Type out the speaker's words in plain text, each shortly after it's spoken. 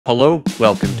Hello,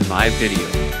 welcome to my video.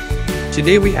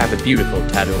 Today we have a beautiful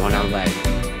tattoo on our leg.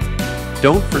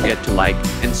 Don't forget to like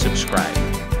and subscribe.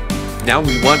 Now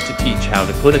we want to teach how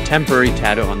to put a temporary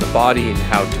tattoo on the body and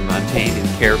how to maintain and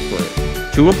care for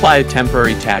it. To apply a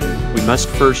temporary tattoo, we must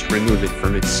first remove it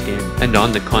from its skin, and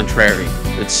on the contrary,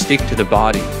 let's stick to the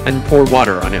body and pour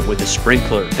water on it with a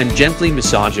sprinkler and gently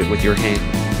massage it with your hand.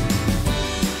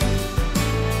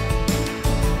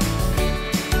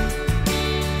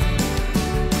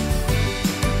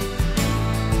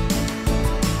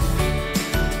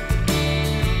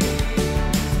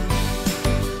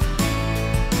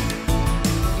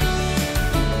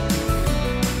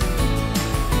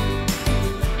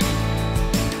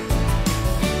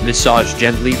 Massage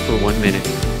gently for 1 minute.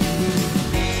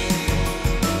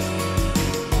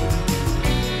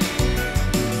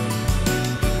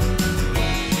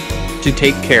 To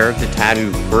take care of the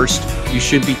tattoo, first, you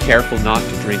should be careful not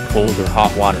to drink cold or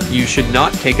hot water. You should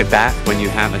not take a bath when you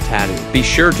have a tattoo. Be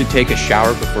sure to take a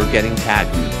shower before getting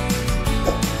tattooed.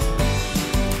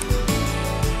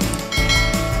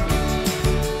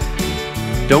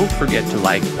 Don't forget to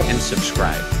like and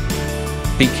subscribe.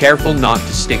 Be careful not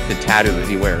to stick the tattoo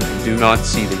anywhere and do not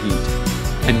see the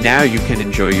heat. And now you can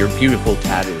enjoy your beautiful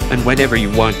tattoo, and whenever you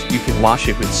want, you can wash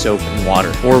it with soap and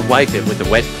water, or wipe it with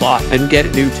a wet cloth and get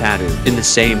a new tattoo in the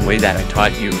same way that I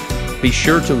taught you. Be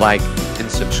sure to like and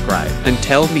subscribe, and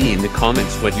tell me in the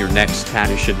comments what your next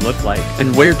tattoo should look like,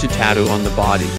 and where to tattoo on the body.